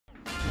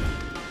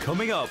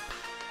Coming up,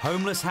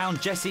 homeless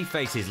hound Jessie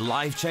faces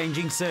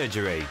life-changing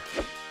surgery.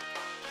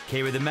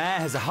 Kira the mare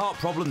has a heart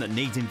problem that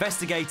needs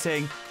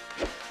investigating.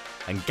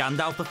 And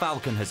Gandalf the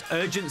Falcon has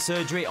urgent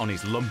surgery on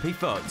his lumpy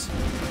foot.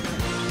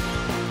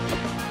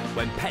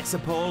 When pets are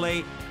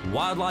poorly,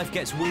 wildlife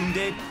gets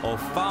wounded, or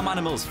farm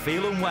animals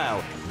feel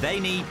unwell, they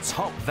need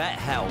top vet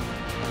help.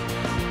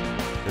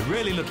 The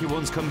really lucky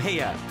ones come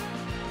here,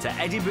 to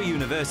Edinburgh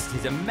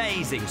University's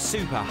amazing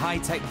super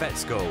high-tech vet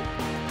school.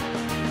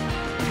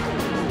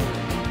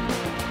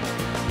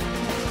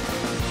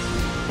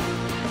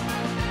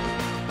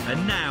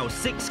 And now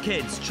 6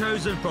 kids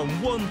chosen from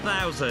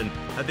 1,000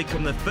 have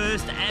become the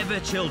first ever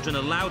children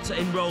allowed to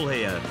enrol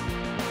here.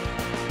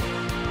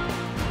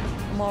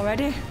 I'm all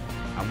ready.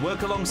 And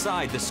work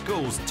alongside the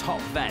school's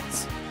top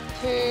vets.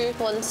 Who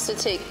wants to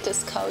take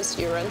this cow's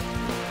urine?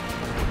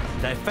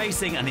 They're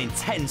facing an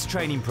intense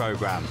training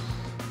programme.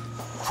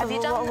 Have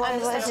you done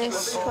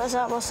anesthetics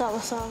before? What's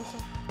that?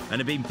 And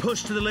have been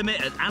pushed to the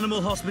limit at animal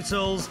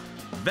hospitals,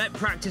 vet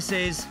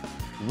practices,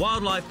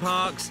 wildlife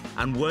parks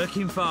and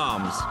working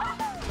farms.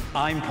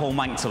 I'm Paul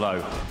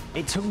Manktolo.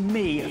 It took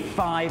me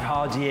 5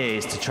 hard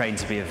years to train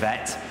to be a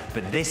vet,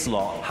 but this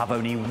lot have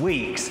only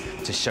weeks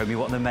to show me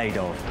what they're made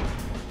of.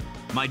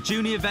 My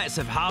junior vets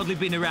have hardly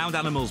been around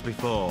animals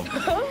before.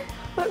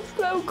 That's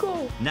so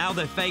cool. Now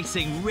they're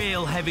facing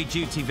real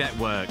heavy-duty vet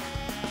work.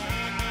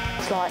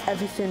 It's like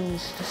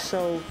everything's just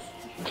so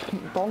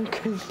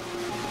bonkers.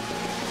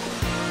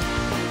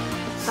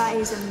 That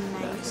is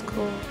amazing. It's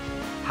cool.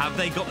 Have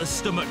they got the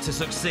stomach to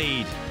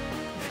succeed?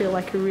 I feel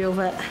like a real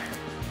vet.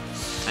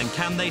 And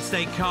can they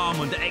stay calm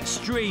under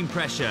extreme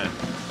pressure?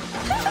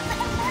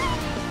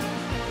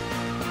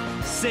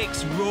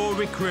 6 raw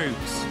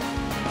recruits.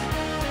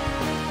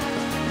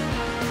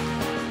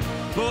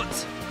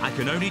 But I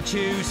can only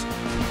choose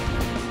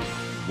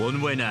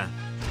one winner.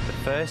 The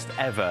first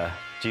ever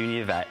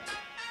junior vet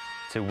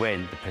to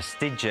win the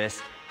prestigious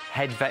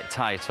head vet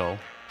title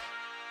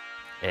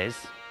is...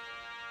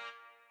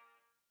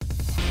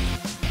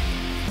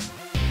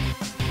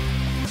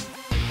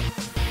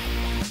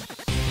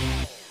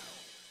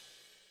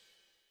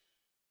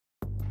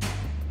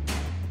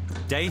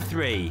 Day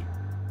 3,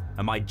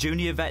 and my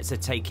junior vets are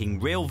taking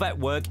real vet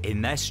work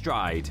in their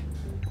stride.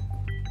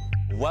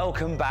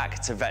 Welcome back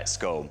to vet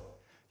school.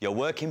 Your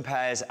working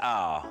pairs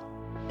are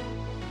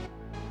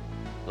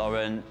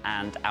Lauren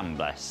and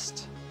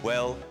Amblest,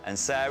 Will and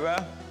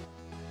Sarah,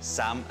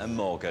 Sam and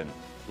Morgan.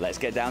 Let's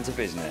get down to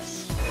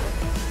business.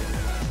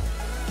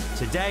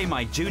 Today,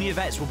 my junior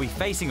vets will be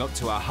facing up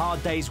to a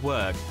hard day's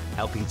work,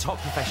 helping top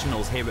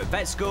professionals here at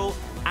vet school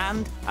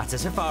and at a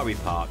safari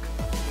park.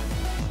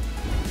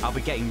 I'll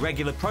be getting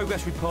regular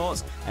progress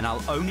reports, and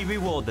I'll only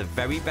reward the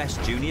very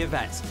best junior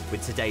vets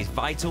with today's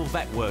Vital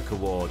Vet Work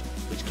Award,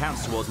 which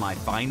counts towards my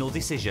final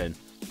decision,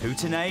 who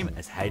to name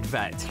as head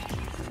vet.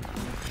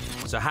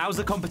 So how's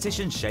the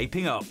competition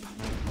shaping up?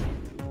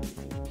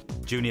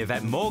 Junior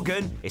vet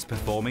Morgan is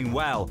performing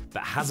well,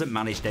 but hasn't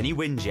managed any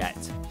wins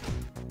yet.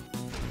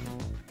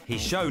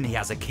 He's shown he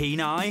has a keen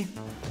eye.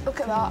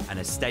 Look at that. And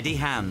a steady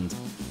hand,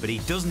 but he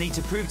does need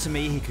to prove to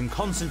me he can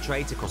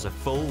concentrate across a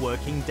full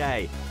working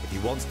day if he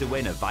wants to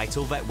win a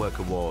Vital Vet Work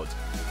Award.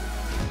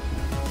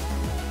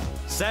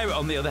 Sarah,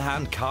 on the other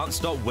hand, can't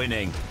stop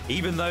winning,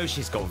 even though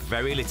she's got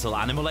very little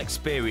animal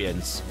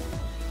experience.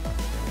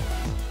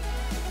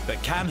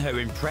 But can her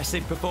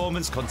impressive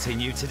performance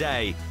continue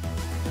today?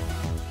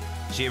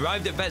 She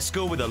arrived at vet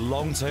school with a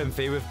long-term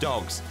fear of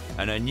dogs,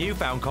 and her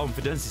newfound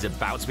confidence is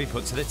about to be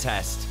put to the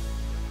test.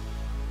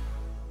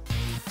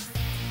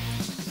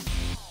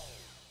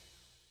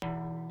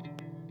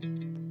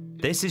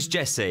 This is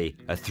Jessie,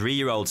 a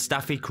 3-year-old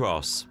Staffy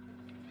Cross.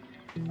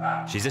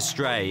 She's a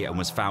stray and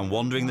was found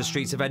wandering the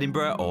streets of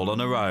Edinburgh all on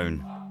her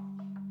own.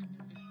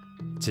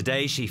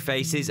 Today she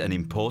faces an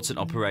important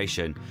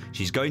operation.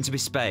 She's going to be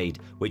spayed,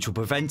 which will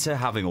prevent her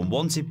having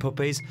unwanted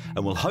puppies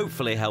and will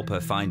hopefully help her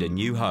find a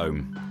new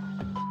home.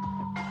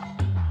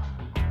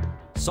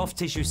 Soft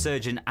tissue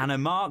surgeon Anna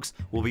Marks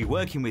will be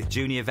working with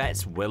junior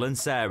vets Will and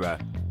Sarah.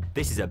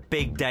 This is a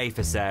big day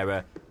for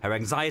Sarah. Her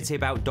anxiety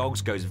about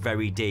dogs goes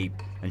very deep,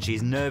 and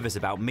she's nervous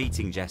about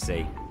meeting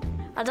Jessie.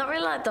 I don't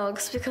really like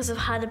dogs because I've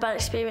had a bad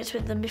experience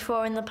with them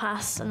before in the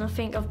past, and I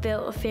think I've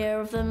built a fear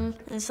of them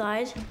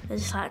inside. They're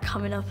just like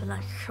coming up and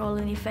like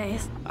crawling in your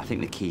face. I think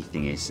the key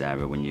thing is,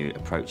 Sarah, when you're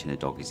approaching a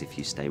dog is if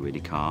you stay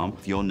really calm.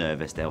 If you're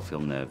nervous, they'll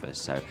feel nervous,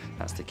 so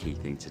that's the key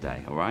thing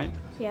today, all right?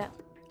 Yeah.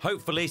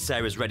 Hopefully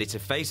Sarah's ready to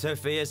face her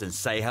fears and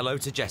say hello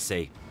to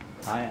Jessie.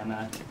 Hi,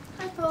 Anna.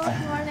 Hi, Paul.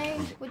 Good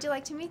morning. Would you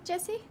like to meet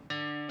Jessie?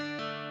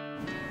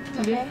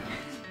 Okay.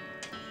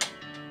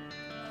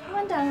 Come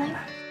on, darling.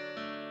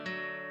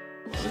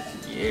 Look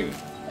at you.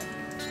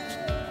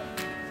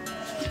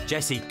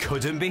 Jessie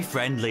couldn't be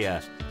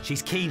friendlier.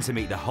 She's keen to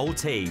meet the whole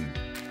team.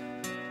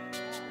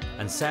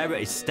 And Sarah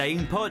is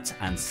staying put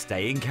and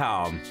staying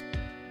calm.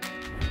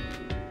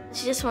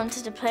 She just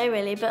wanted to play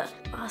really, but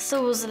I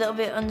still was a little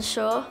bit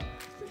unsure.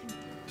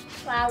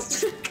 Wow.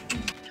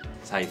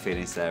 How you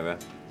feeling, Sarah?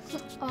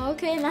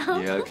 Okay now.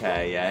 You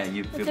okay, yeah?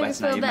 You feel think I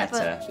better now feel you met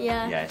better, her?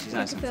 yeah. Yeah, she's I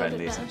nice and feel a bit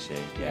friendly, better. isn't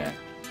she? Yeah.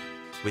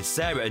 With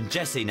Sarah and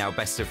Jessie now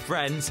best of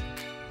friends,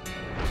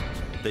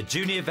 the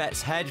junior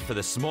vets head for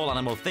the small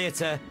animal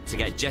theatre to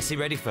get Jessie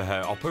ready for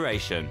her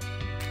operation.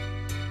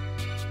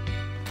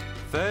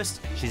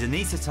 First, she's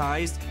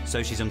anaesthetised,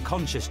 so she's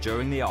unconscious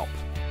during the op.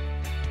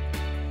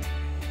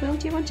 Will,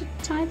 do you want to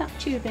tie that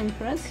tube in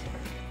for us?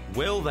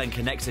 Will then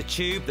connects a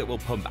tube that will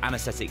pump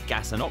anaesthetic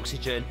gas and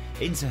oxygen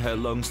into her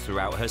lungs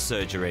throughout her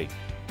surgery.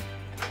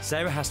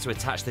 Sarah has to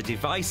attach the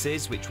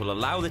devices which will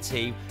allow the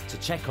team to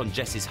check on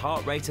Jessie's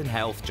heart rate and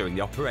health during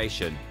the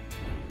operation.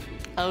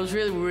 I was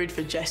really worried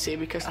for Jessie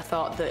because I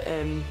thought that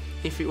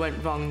if it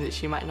went wrong that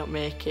she might not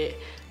make it.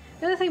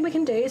 The other thing we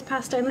can do is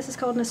pass down, this is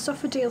called an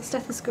esophageal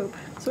stethoscope.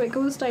 So it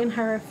goes down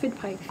her feed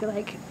pipe, if you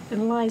like,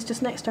 and lies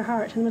just next to her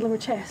heart in the middle of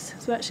her chest.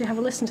 So we actually have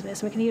a listen to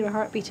this and we can hear her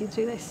heart beating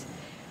through this.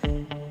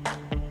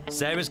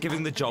 Sarah's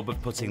given the job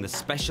of putting the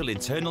special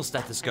internal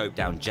stethoscope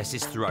down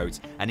Jessie's throat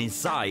and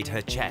inside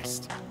her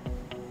chest.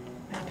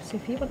 So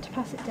if you want to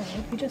pass it down,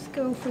 if you just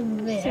go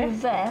from there. So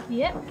there.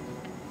 Yep.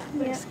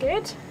 Looks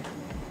good.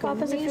 What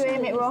happens if you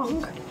aim it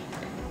wrong?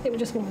 It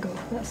just won't go,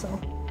 that's all.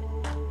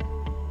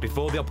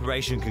 Before the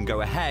operation can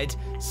go ahead,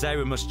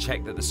 Sarah must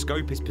check that the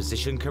scope is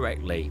positioned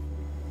correctly.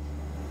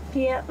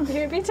 Yeah. You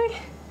hear it beating?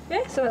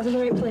 Yeah, so that's in the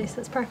right place,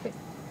 that's perfect.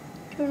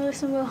 Do you want to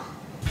listen, Will?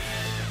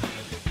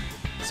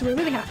 So we're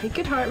really happy,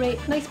 good heart rate,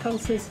 nice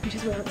pulses, which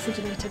is well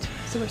oxygenated,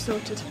 so we're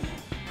sorted.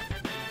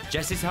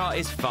 Jessie's heart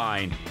is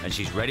fine and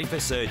she's ready for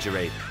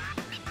surgery.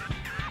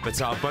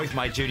 But are both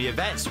my junior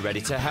vets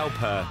ready to help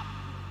her?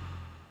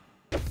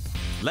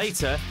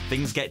 Later,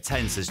 things get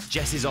tense as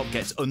Jessie's op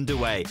gets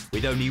underway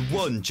with only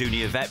one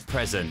junior vet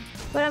present.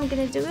 What I'm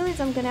going to do is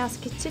I'm going to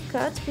ask you to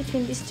cut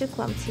between these two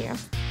clumps here.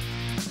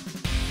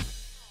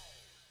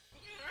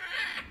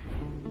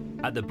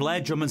 At the Blair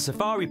Drummond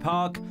Safari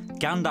Park,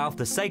 Gandalf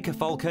the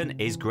Falcon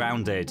is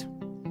grounded.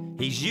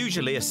 He's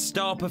usually a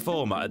star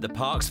performer at the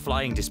park's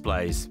flying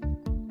displays.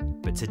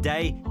 But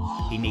today,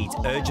 he needs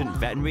urgent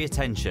veterinary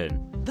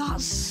attention.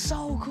 That's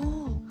so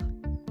cool.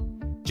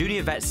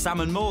 Junior vets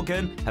Sam and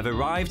Morgan have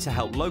arrived to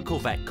help local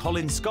vet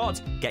Colin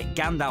Scott get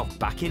Gandalf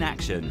back in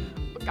action.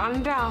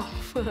 Gandalf.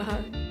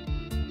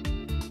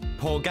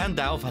 Poor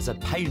Gandalf has a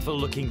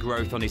painful-looking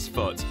growth on his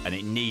foot and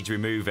it needs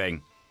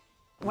removing.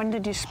 When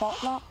did you spot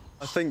that?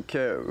 I think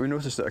we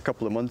noticed it a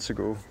couple of months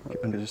ago,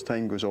 and as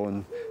time goes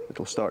on,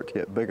 it'll start to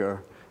get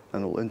bigger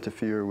and it'll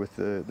interfere with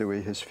the way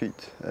his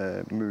feet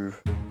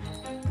move.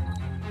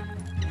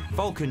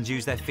 Falcons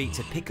use their feet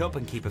to pick up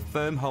and keep a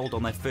firm hold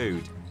on their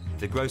food. If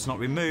the growth's not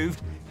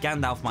removed,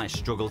 Gandalf might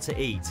struggle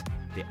to eat.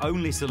 The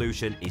only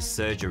solution is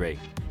surgery.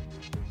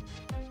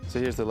 So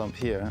here's the lump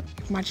here.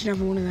 Imagine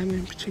having one of them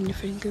in between your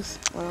fingers.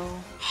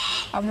 Oh.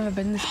 I've never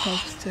been this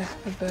close to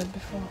a bird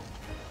before.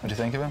 What do you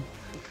think of him?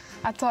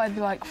 I thought he'd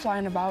be like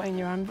flying about in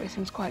your hand, but he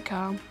seems quite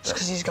calm. It's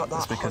because he's got that.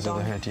 It's because of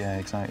the hood, yeah,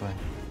 exactly.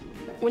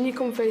 When you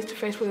come face to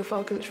face with a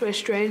falcon, it's very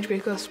strange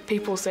because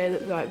people say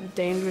that they're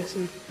dangerous,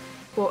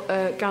 but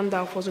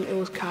Gandalf wasn't. It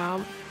was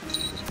calm.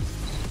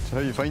 So how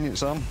are you finding it,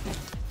 Sam?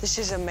 This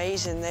is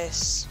amazing.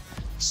 This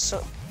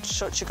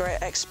such a great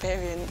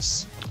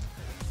experience.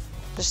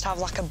 Just have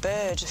like a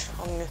bird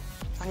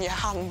on your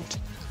hand.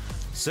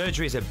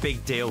 Surgery is a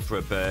big deal for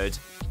a bird.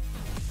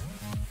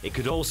 It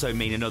could also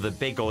mean another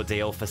big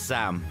ordeal for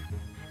Sam.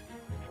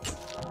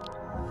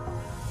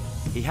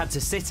 He had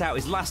to sit out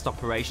his last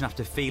operation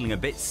after feeling a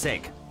bit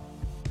sick.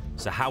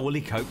 So how will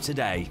he cope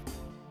today?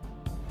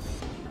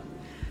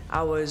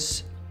 I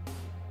was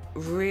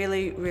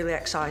really, really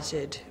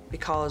excited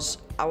because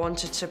I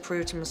wanted to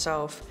prove to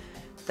myself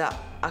that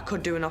I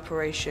could do an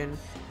operation,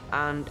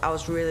 and I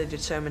was really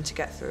determined to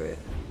get through it.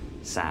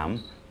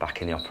 Sam,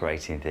 back in the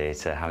operating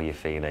theatre, how are you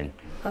feeling?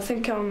 I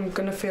think I'm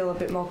going to feel a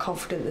bit more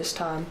confident this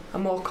time.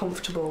 I'm more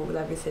comfortable with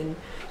everything,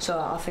 so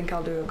I think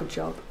I'll do a good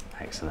job.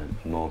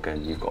 Excellent.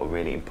 Morgan, you've got a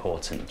really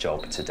important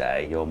job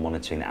today. You're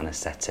monitoring the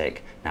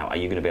anaesthetic. Now, are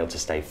you going to be able to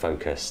stay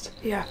focused?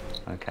 Yeah.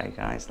 OK,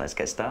 guys, let's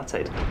get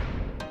started.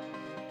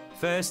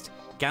 First,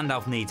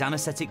 Gandalf needs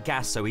anaesthetic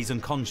gas so he's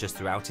unconscious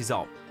throughout his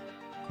op.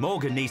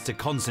 Morgan needs to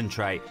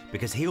concentrate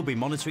because he'll be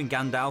monitoring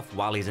Gandalf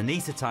while he's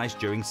anaesthetised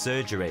during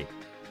surgery.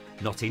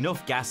 Not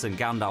enough gas and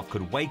Gandalf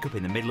could wake up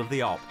in the middle of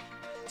the op.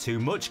 Too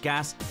much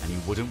gas and he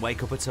wouldn't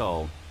wake up at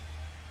all.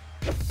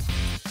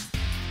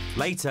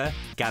 Later,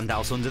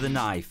 Gandalf's under the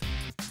knife.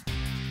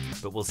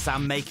 But will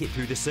Sam make it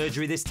through the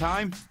surgery this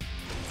time?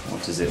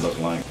 What does it look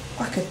like?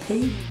 Like a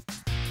pea.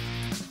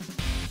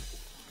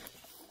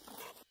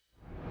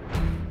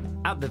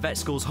 At the vet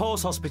school's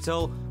horse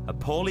hospital, a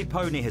poorly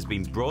pony has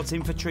been brought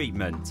in for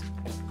treatment.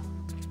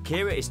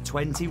 Kira is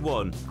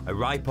 21, a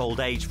ripe old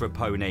age for a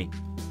pony.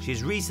 She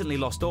has recently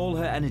lost all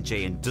her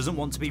energy and doesn't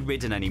want to be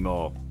ridden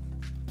anymore.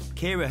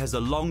 Kira has a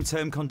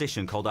long-term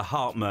condition called a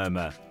heart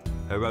murmur.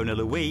 Her owner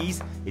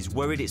Louise is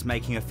worried it's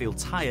making her feel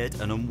tired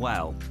and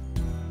unwell.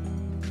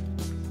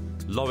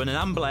 Lauren and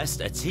Anne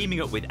Blessed are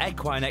teaming up with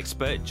equine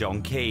expert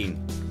John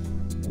Keane.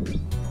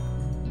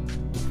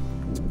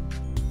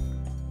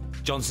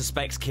 John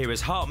suspects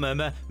Kira's heart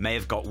murmur may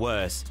have got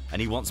worse, and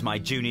he wants my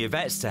junior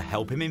vets to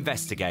help him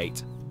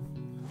investigate.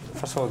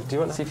 First of all, do you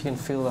want to see if you can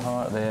feel the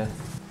heart there?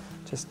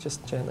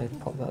 Just gently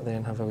pop that there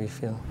and have a wee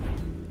feel.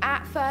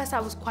 At first I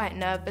was quite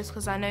nervous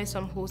because I know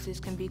some horses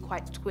can be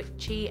quite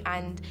twitchy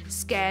and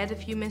scared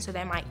of humans, so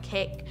they might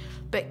kick.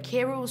 But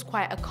Kira was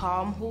quite a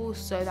calm horse,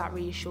 so that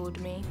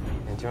reassured me.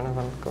 And do you want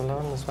to have a go,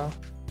 Lauren, as well?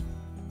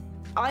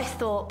 I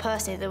thought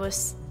personally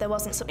there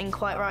wasn't something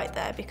quite right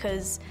there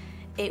because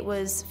it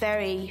was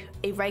very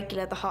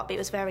irregular. The heartbeat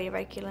was very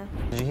irregular.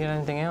 Did you hear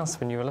anything else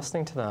when you were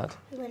listening to that?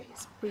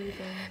 It's breathing.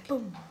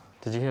 Boom.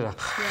 Did you hear that?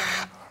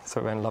 Yeah. So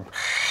it went lump,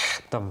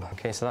 dum.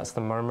 Okay, so that's the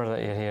murmur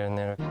that you're hearing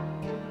there.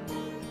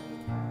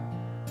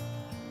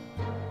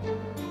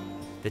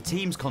 The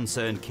team's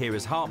concerned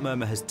Kira's heart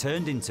murmur has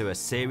turned into a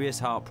serious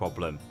heart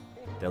problem.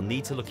 They'll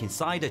need to look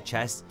inside her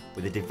chest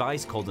with a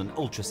device called an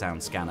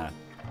ultrasound scanner.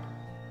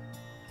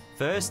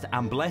 First,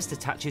 Anne Blest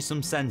attaches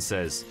some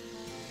sensors.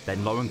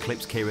 Then Lauren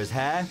clips Kira's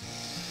hair,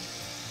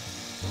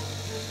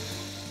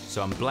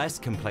 so Anne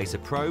Blest can place a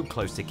probe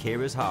close to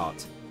Kira's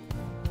heart.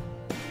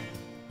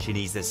 She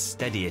needs the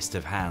steadiest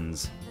of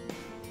hands.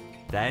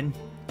 Then,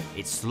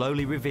 it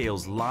slowly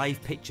reveals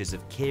live pictures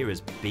of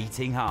Kira's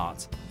beating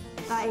heart.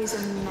 That is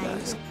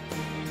amazing.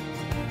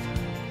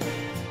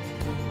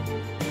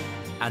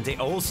 And it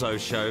also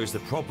shows the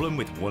problem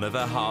with one of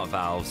her heart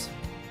valves.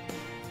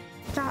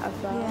 That a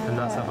valve? Yeah. And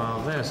that's a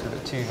valve there, so we've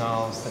got two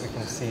valves that we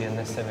can see in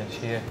this image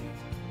here.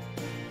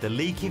 The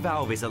leaky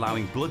valve is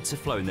allowing blood to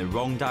flow in the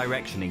wrong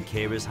direction in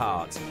Kira's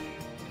heart.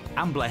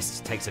 Anne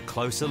Blest takes a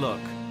closer look.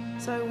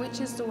 So which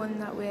is the one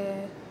that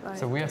we're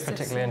So we are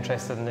particularly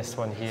interested in this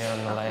one here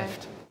on the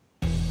left.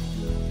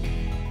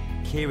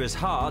 Kira's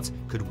heart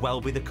could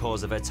well be the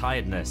cause of her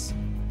tiredness.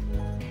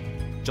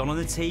 John and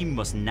the team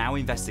must now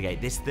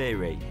investigate this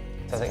theory.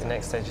 So I think the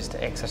next stage is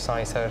to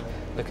exercise her,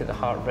 look at the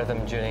heart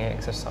rhythm during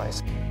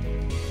exercise.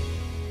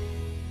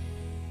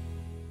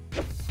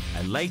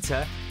 And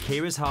later,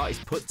 Kira's heart is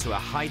put to a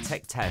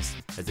high-tech test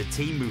as the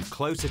team move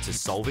closer to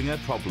solving her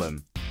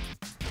problem.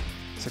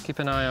 So keep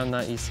an eye on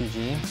that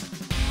ECG.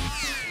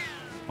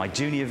 My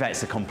junior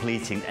vets are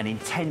completing an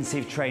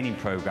intensive training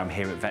programme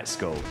here at vet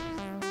school.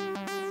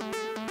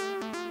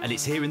 And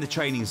it's here in the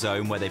training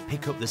zone where they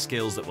pick up the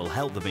skills that will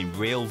help them in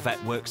real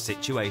vet work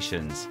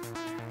situations.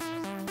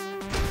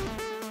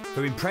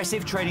 For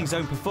impressive training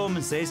zone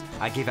performances,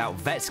 I give out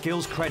Vet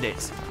Skills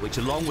credits, which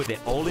along with the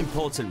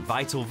all-important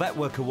Vital Vet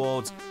Work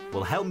Awards,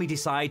 will help me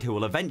decide who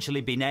will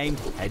eventually be named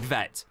Head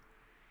Vet.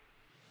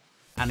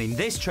 And in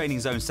this training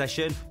zone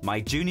session,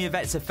 my junior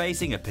vets are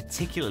facing a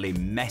particularly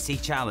messy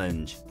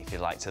challenge. If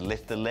you'd like to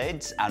lift the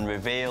lids and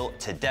reveal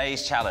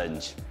today's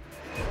challenge.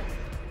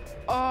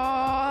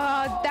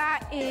 Oh,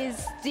 that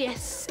is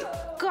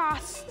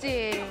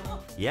disgusting.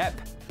 Yep,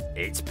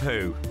 it's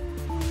poo.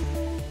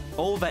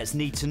 All vets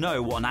need to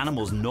know what an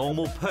animal's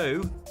normal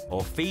poo,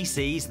 or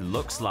faeces,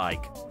 looks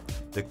like.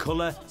 The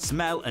colour,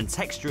 smell and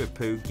texture of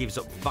poo gives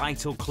up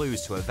vital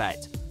clues to a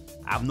vet.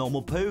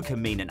 Abnormal poo can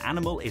mean an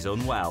animal is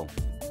unwell.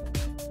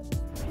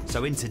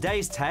 So in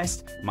today's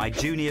test, my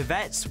junior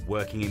vets,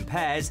 working in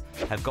pairs,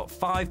 have got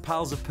 5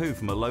 piles of poo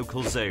from a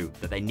local zoo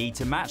that they need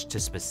to match to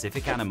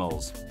specific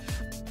animals.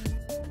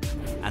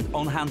 And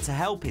on hand to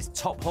help is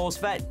top horse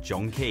vet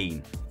John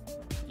Keane.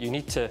 You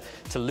need to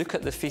look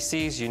at the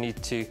faeces, you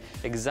need to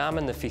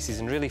examine the faeces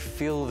and really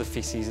feel the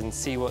faeces and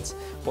see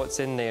what's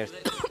in there.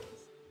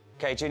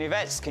 OK, junior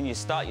vets, can you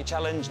start your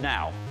challenge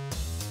now?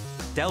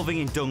 Delving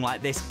in dung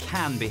like this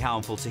can be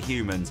harmful to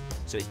humans,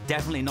 so it's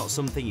definitely not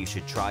something you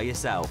should try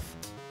yourself.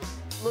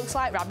 Looks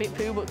like rabbit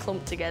poo but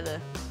clumped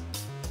together.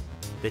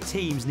 The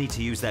teams need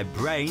to use their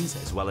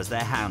brains as well as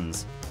their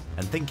hands,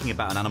 and thinking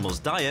about an animal's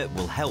diet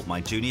will help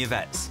my junior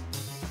vets.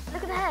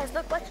 Look at the hairs,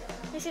 look,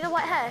 you see the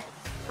white hair?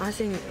 I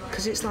think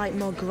because it's like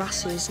more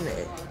grassy, isn't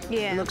it?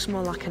 Yeah. It looks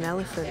more like an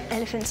elephant.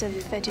 Elephants are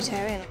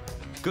vegetarian.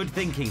 Good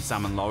thinking,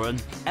 Sam and Lauren.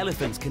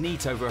 Elephants can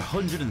eat over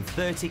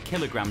 130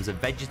 kilograms of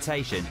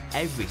vegetation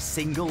every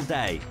single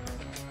day.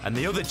 And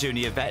the other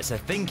junior vets are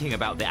thinking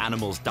about the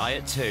animal's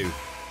diet too.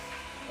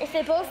 If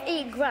they both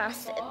eat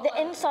grass, the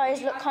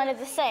insides look kind of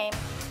the same.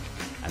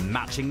 And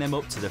matching them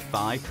up to the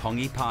 5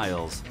 pongy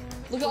piles.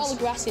 Look at all the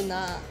grass in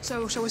that.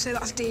 So, shall we say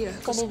that's deer?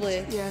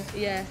 Probably.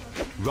 Yeah.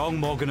 Wrong,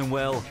 Morgan and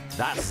Will.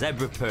 That's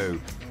zebra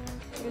poo.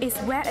 It's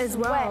wet as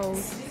well.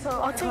 So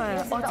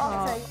otter.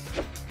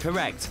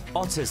 Correct.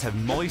 Otters have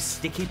moist,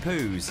 sticky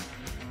poos.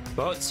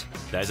 But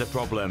there's a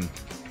problem.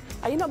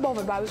 Are you not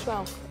bothered by the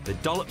smell? The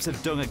dollops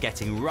of dung are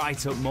getting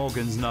right up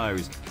Morgan's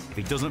nose. If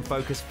he doesn't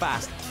focus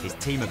fast, his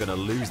team are going to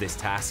lose this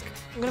task.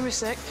 I'm going to be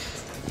sick.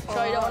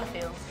 Sure you don't want to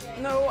feel?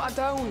 No, I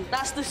don't.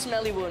 That's the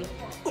smelly one.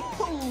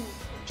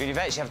 Junior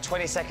vets, you have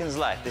 20 seconds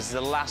left. This is the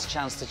last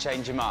chance to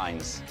change your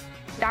minds.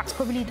 That's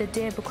probably the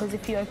deer because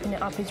if you open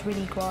it up, it's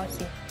really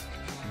grassy.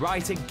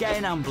 Right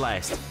again, I'm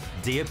blessed.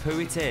 Deer poo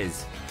it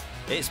is.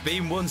 It's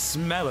been one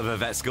smell of a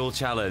vet school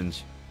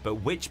challenge. But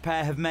which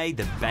pair have made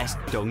the best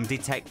dung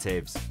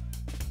detectives?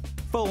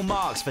 Full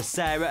marks for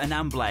Sarah and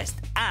Anne Blest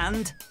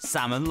and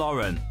Sam and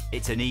Lauren.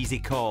 It's an easy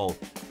call.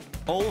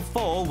 All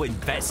 4 win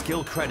vet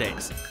skill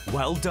credits.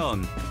 Well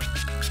done.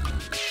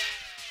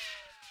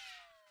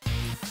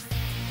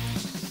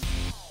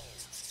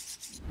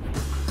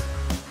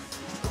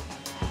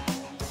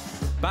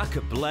 Back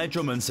at Blair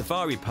Drummond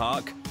Safari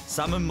Park,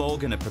 Sam and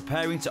Morgan are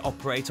preparing to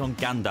operate on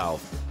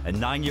Gandalf, a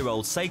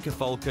 9-year-old Saker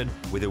falcon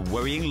with a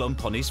worrying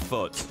lump on his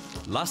foot.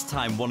 Last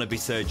time wannabe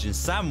surgeon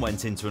Sam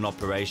went into an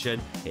operation,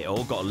 it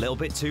all got a little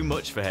bit too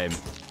much for him.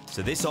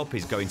 So this op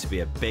is going to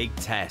be a big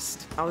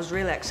test. I was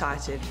really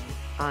excited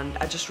and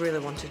I just really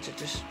wanted to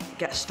just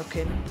get stuck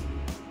in.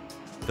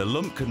 The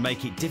lump could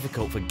make it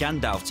difficult for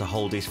Gandalf to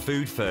hold his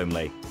food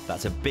firmly.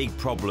 That's a big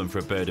problem for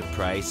a bird of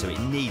prey, so it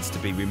needs to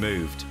be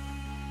removed.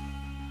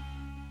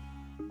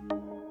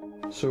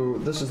 So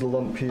this is the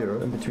lump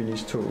here in between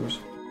his toes.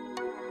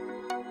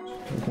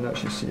 You can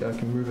actually see I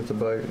can move it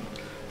about.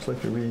 It's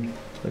like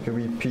a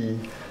wee pea.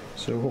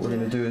 So what we're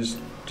going to do is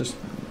just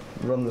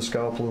run the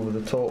scalpel over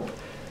the top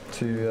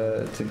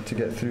to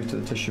get through to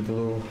the tissue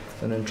below,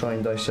 and then try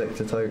and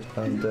dissect it out,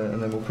 and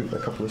then we'll put a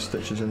couple of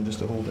stitches in just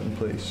to hold it in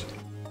place.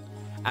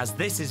 As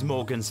this is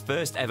Morgan's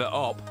first ever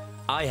op,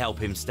 I help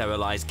him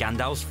sterilise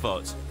Gandalf's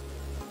foot.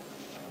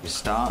 You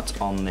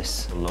start on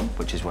this lump,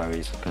 which is where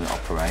he's going to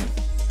operate.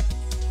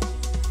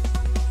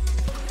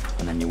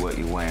 And then you work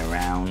your way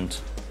around,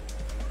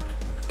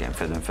 getting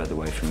further and further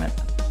away from it.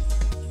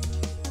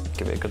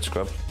 Give it a good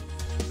scrub.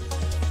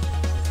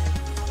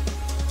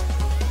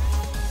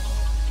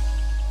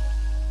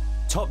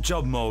 Top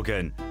job,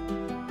 Morgan.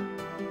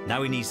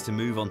 Now he needs to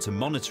move on to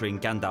monitoring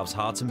Gandalf's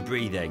heart and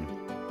breathing,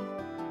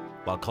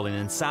 while Colin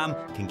and Sam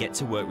can get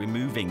to work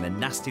removing the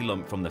nasty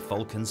lump from the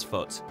falcon's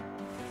foot.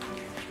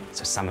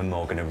 So Sam and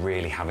Morgan are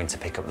really having to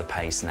pick up the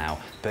pace now.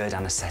 Bird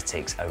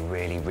anaesthetics are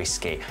really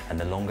risky, and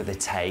the longer they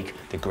take,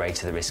 the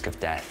greater the risk of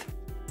death.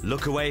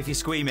 Look away if you're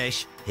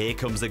squeamish. Here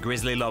comes the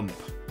grisly lump.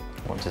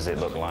 What does it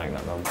look like,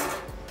 that lump?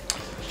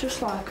 It's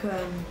just like,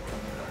 I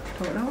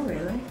don't know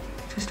really,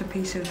 just a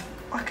piece of,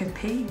 like a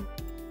pea.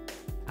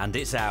 And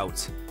it's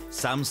out.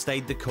 Sam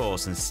stayed the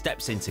course and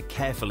steps in to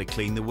carefully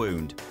clean the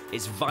wound.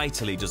 It's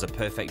vital he does a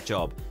perfect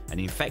job. An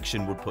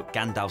infection would put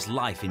Gandalf's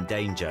life in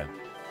danger.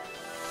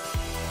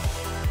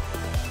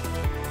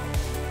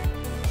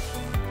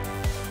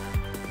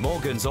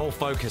 Morgan's all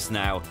focused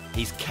now.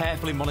 He's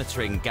carefully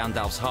monitoring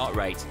Gandalf's heart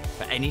rate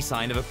for any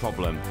sign of a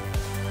problem.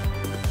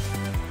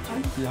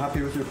 You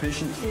happy with your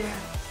patient? Yeah.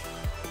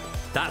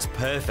 That's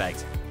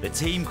perfect. The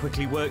team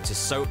quickly work to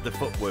sew up the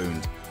foot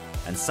wound,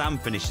 and Sam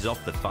finishes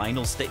off the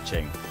final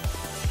stitching.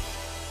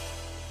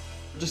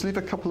 Just leave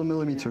a couple of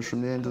millimetres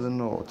from the end of the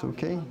knot,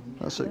 OK?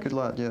 That's it, good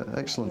lad, yeah,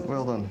 excellent,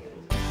 well done.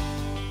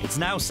 It's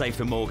now safe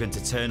for Morgan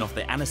to turn off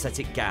the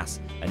anaesthetic gas,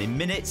 and in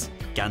minutes,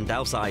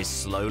 Gandalf's eyes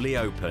slowly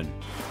open.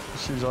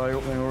 See his eye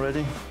opening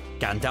already?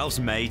 Gandalf's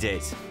made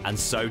it, and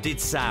so did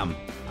Sam.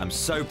 I'm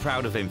so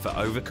proud of him for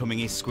overcoming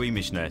his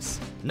squeamishness.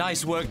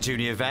 Nice work,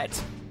 junior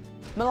vet.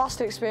 My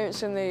last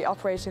experience in the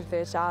operating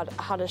theatre, I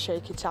had a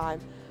shaky time,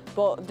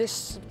 but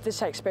this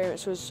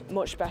experience was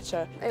much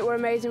better. It were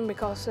amazing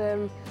because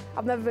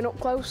I've never been up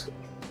close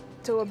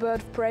to a bird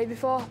of prey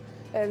before,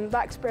 and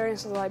that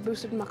experience has like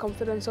boosted my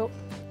confidence up.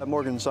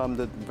 Morgan and Sam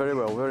did very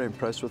well, very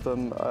impressed with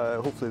them.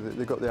 Hopefully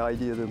they got the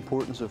idea, the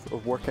importance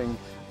of working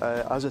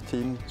as a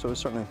team, so I was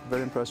certainly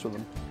very impressed with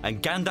them.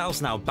 And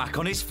Gandalf's now back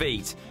on his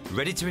feet,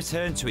 ready to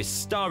return to his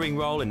starring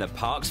role in the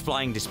park's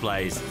flying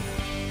displays.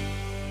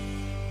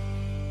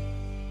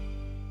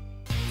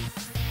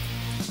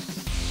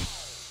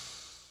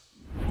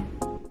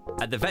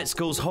 At the vet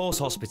school's horse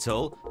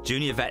hospital,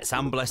 junior vets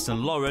Amblest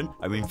and Lauren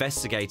are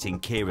investigating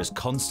Kira's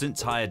constant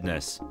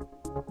tiredness.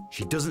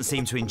 She doesn't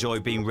seem to enjoy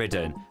being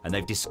ridden, and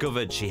they've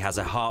discovered she has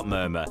a heart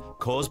murmur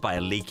caused by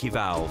a leaky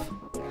valve.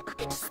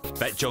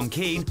 Vet John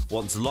Keane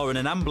wants Lauren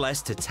and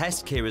Amblest to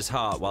test Kira's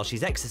heart while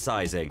she's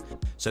exercising,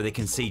 so they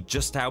can see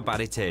just how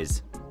bad it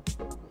is.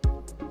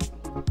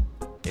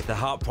 If the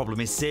heart problem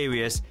is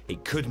serious,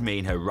 it could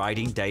mean her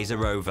riding days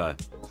are over.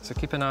 So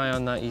keep an eye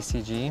on that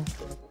ECG.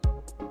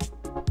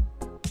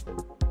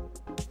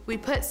 We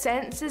put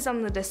sensors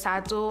under the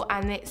saddle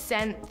and it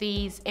sent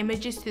these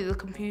images to the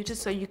computer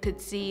so you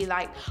could see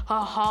like her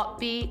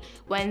heartbeat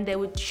when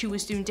she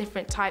was doing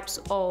different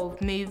types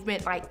of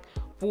movement, like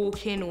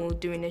walking or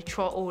doing a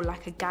trot or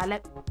like a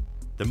gallop.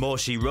 The more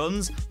she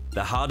runs,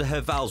 the harder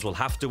her valves will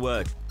have to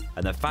work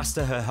and the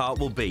faster her heart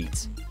will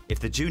beat. If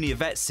the junior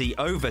vets see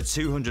over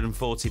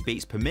 240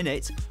 beats per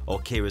minute or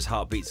Kira's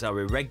heartbeats are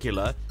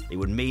irregular, it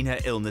would mean her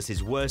illness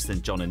is worse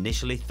than John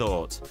initially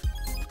thought.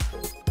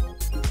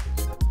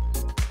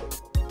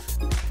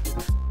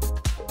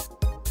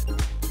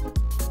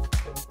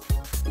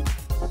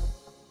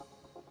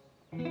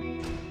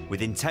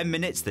 Within 10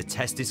 minutes, the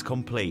test is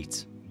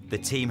complete. The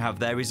team have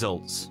their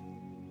results.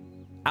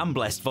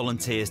 Amblest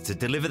volunteers to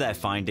deliver their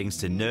findings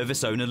to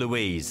nervous owner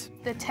Louise.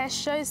 The test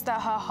shows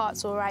that her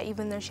heart's all right,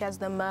 even though she has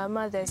the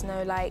murmur. There's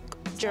no, like,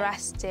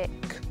 drastic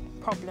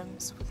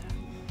problems with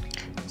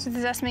her. So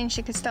does this mean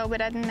she could still be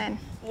ridden then?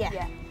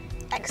 Yeah.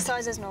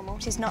 Exercise is normal.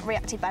 She's not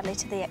reacted badly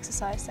to the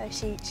exercise, so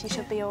she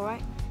should be all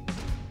right.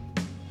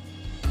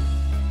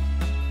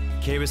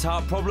 Kira's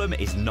heart problem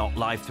is not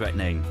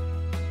life-threatening.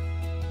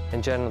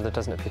 In general, there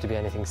doesn't appear to be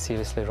anything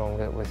seriously wrong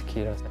with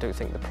Kira. I don't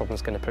think the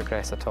problem's going to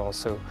progress at all,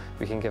 so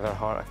we can give her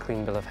heart a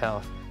clean bill of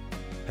health.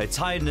 Her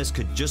tiredness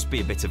could just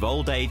be a bit of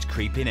old age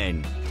creeping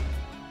in.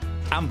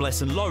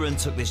 Ambless and Lauren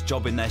took this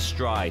job in their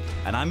stride,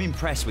 and I'm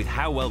impressed with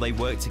how well they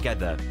work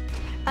together.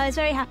 I was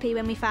very happy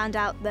when we found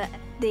out that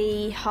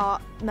the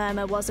heart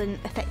murmur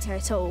wasn't affecting her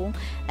at all,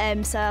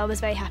 so I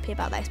was very happy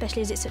about that,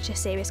 especially as it's such a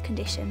serious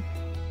condition.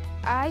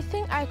 I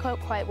think I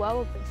coped quite well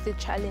with the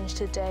challenge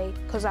today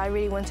because I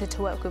really wanted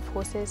to work with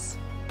horses.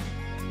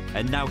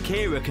 And now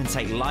Kira can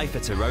take life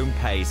at her own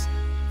pace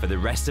for the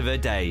rest of her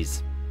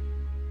days.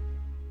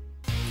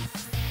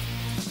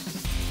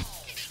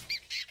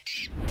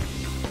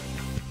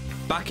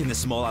 Back in the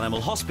small animal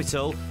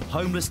hospital,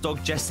 homeless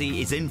dog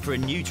Jessie is in for a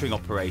neutering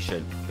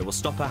operation that will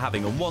stop her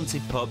having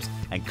unwanted pups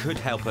and could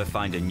help her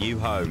find a new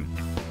home.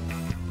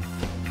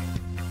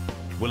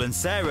 Will and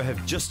Sarah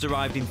have just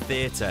arrived in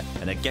theatre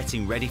and are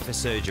getting ready for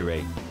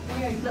surgery.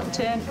 Little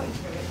turn,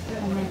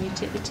 and then you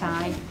tip the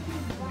tie.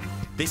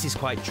 This is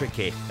quite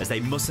tricky, as they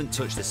mustn't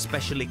touch the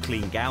specially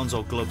clean gowns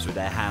or gloves with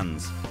their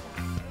hands.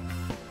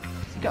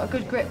 You've got a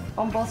good grip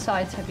on both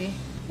sides, have you?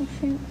 I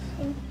think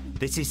so.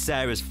 This is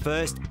Sarah's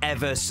first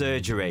ever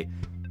surgery.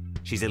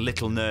 She's a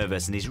little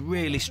nervous and is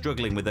really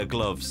struggling with her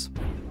gloves.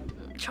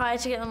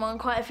 Tried to get them on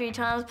quite a few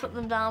times, put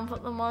them down,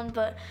 put them on,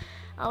 but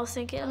I was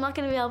thinking I'm not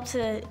going to be able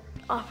to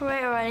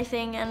operate or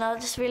anything, and I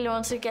just really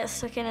wanted to get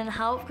stuck in and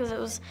help because it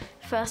was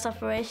the first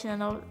operation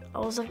and I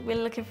was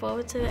really looking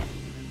forward to it.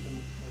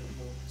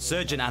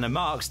 Surgeon Anna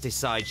Marks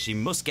decides she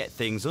must get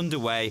things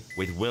underway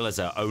with Will as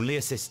her only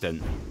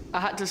assistant.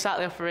 I had to start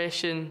the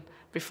operation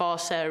before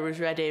Sarah was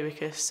ready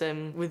because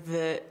with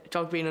the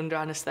dog being under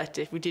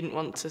anaesthetic, we didn't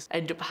want to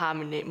end up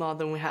harming it more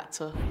than we had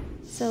to.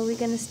 So we're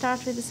going to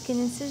start with the skin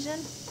incision.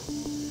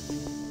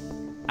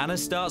 Anna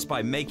starts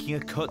by making a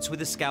cut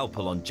with a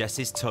scalpel on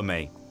Jess's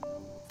tummy.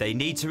 They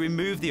need to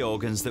remove the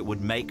organs that would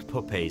make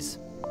puppies.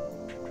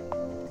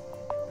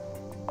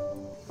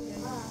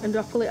 And do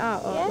I pull it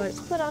out? Or Yeah,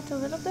 just pull it out a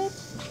little bit.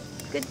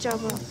 Good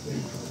job, Will.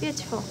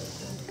 Beautiful.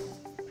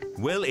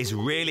 Will is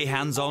really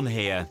hands-on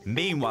here.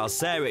 Meanwhile,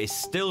 Sarah is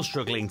still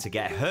struggling to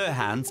get her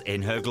hands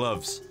in her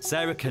gloves.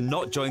 Sarah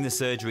cannot join the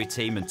surgery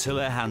team until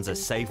her hands are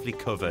safely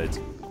covered.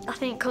 I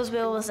think because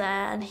Will was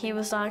there and he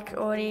was like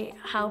already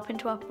helping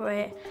to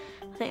operate,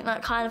 I think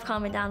that kind of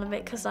calmed me down a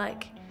bit because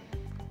like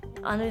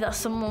I knew that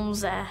someone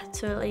was there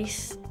to at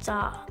least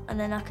start, and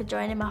then I could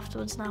join him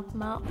afterwards and help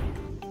him out.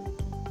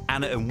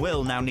 Anna and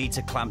Will now need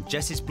to clamp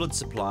Jess's blood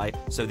supply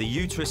so the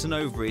uterus and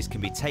ovaries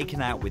can be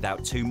taken out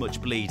without too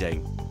much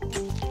bleeding.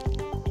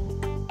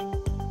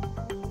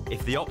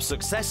 If the op's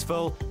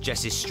successful,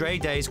 Jess's stray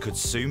days could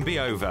soon be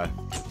over.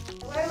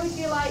 Where would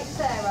you like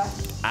Sarah?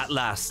 At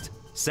last,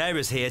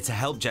 Sarah's here to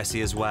help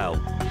Jessie as well.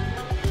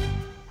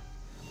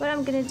 What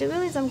I'm going to do,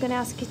 Will, is I'm going to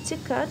ask you to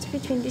cut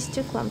between these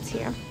two clumps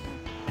here.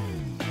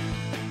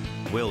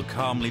 Will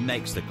calmly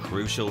makes the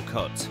crucial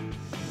cut.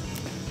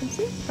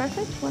 See?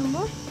 Perfect. One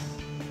more.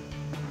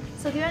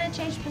 So do you want to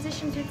change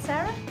positions with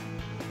Sarah?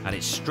 And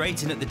it's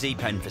straight in at the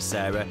deep end for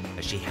Sarah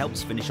as she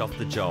helps finish off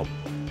the job.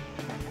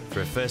 For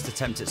her first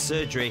attempt at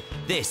surgery,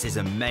 this is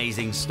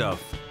amazing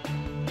stuff.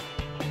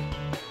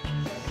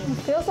 It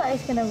feels like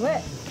it's going to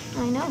work.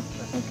 I know.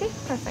 Okay,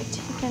 perfect.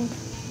 You can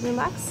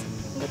relax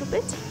a little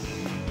bit.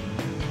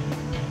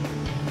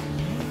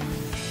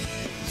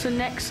 So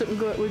next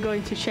we're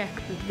going to check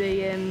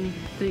that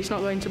it's not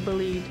going to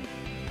bleed.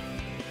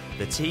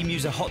 The team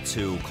use a hot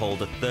tool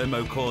called a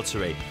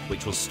thermocautery,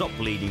 which will stop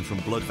bleeding from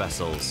blood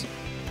vessels.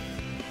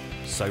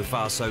 So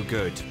far, so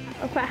good.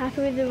 I'm quite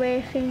happy with the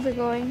way things are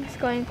going. It's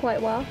going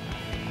quite well.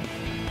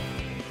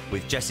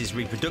 With Jess's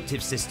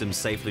reproductive system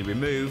safely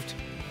removed,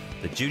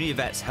 the junior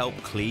vets help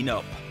clean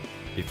up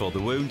before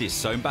the wound is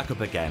sewn back up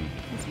again.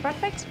 It's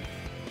perfect.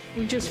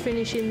 We're just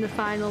finishing the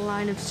final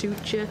line of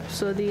suture,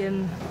 so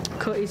the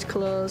cut is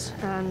closed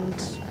and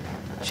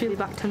she'll be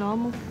back to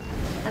normal.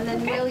 And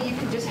then Will, you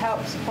can just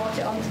help support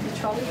it onto the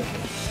trolley.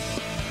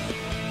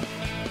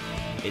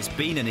 It's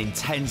been an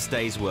intense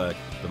day's work,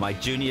 but my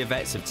junior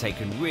vets have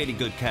taken really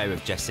good care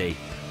of Jessie.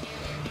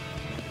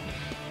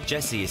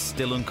 Jessie is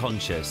still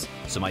unconscious,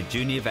 so my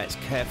junior vets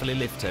carefully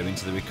lift her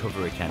into the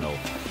recovery kennel.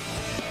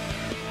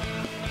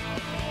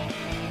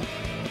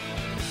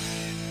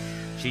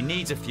 She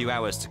needs a few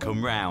hours to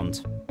come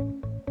round.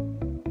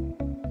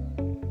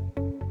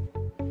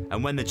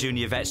 And when the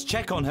junior vets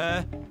check on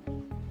her,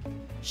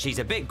 she's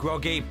a bit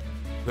groggy,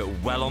 but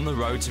well on the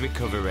road to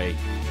recovery.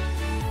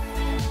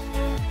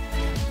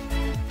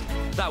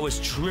 That was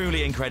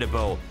truly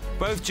incredible.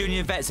 Both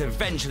junior vets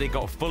eventually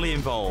got fully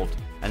involved,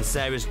 and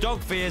Sarah's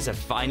dog fears are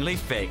finally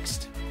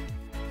fixed.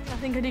 I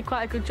think I did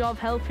quite a good job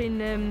helping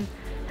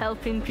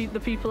the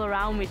people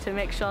around me to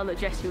make sure that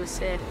Jessie was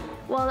safe.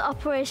 Well, the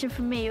operation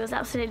for me was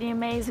absolutely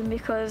amazing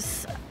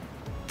because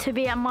to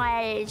be at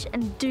my age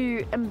and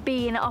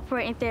be in an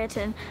operating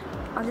theatre,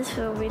 I just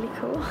feel really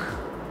cool.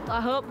 I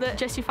hope that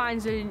Jessie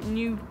finds a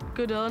new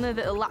good owner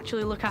that'll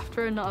actually look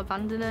after her and not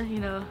abandon her, you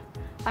know.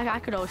 I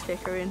could always take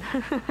her in.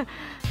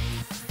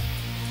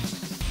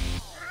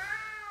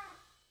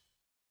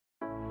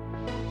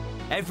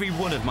 Every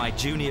one of my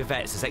junior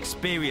vets has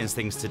experienced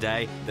things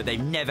today that they've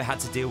never had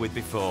to deal with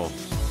before.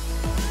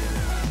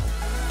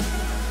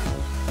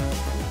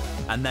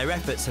 And their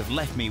efforts have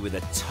left me with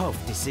a tough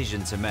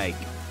decision to make.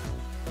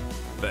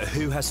 But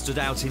who has stood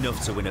out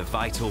enough to win a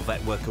Vital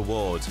Vet Work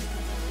Award?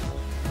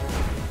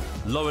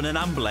 Lauren and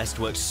Amberlest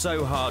worked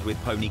so hard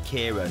with pony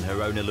Kira and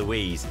her owner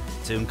Louise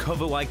to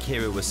uncover why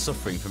Kira was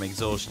suffering from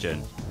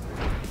exhaustion.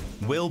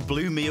 Will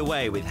blew me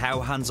away with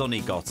how hands-on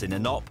he got in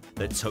an op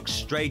that took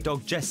stray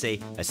dog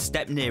Jessie a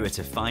step nearer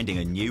to finding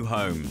a new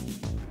home.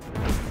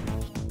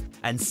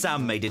 And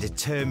Sam made a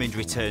determined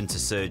return to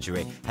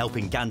surgery,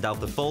 helping Gandalf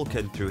the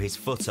Falcon through his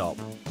foot op.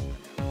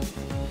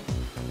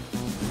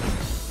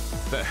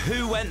 But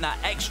who went that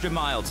extra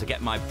mile to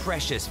get my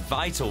precious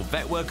Vital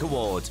Vet Work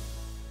Award?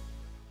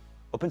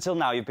 Up until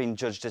now, you've been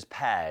judged as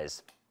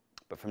pairs,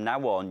 but from now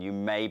on, you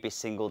may be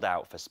singled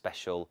out for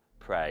special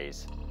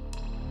praise,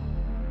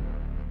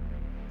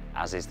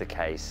 as is the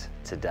case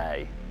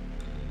today.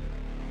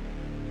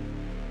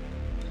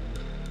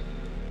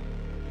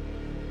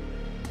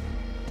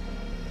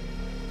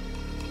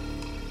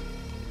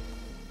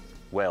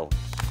 Will.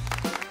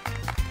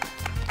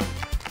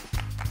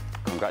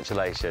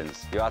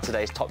 Congratulations, you are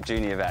today's top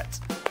junior vet.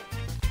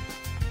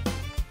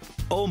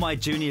 All my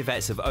junior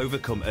vets have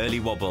overcome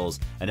early wobbles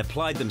and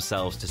applied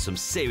themselves to some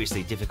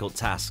seriously difficult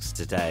tasks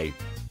today.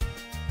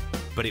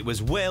 But it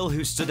was Will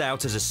who stood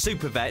out as a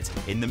super vet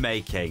in the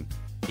making.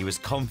 He was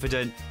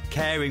confident,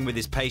 caring with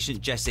his patient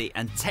Jessie,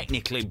 and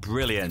technically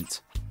brilliant.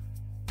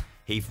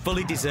 He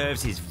fully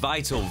deserves his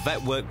Vital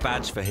Vet Work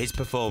badge for his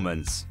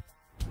performance.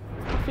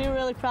 I feel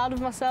really proud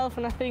of myself,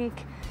 and I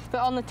think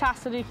that on the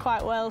task I did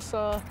quite well,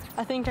 so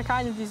I think I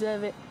kind of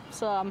deserve it,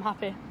 so I'm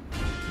happy.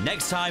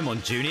 Next time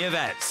on Junior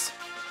Vets,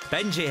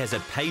 Benji has a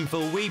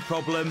painful wee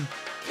problem,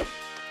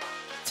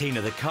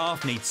 Tina the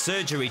calf needs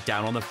surgery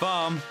down on the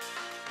farm,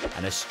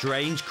 and a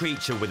strange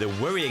creature with a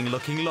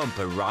worrying-looking lump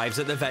arrives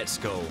at the vet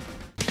school.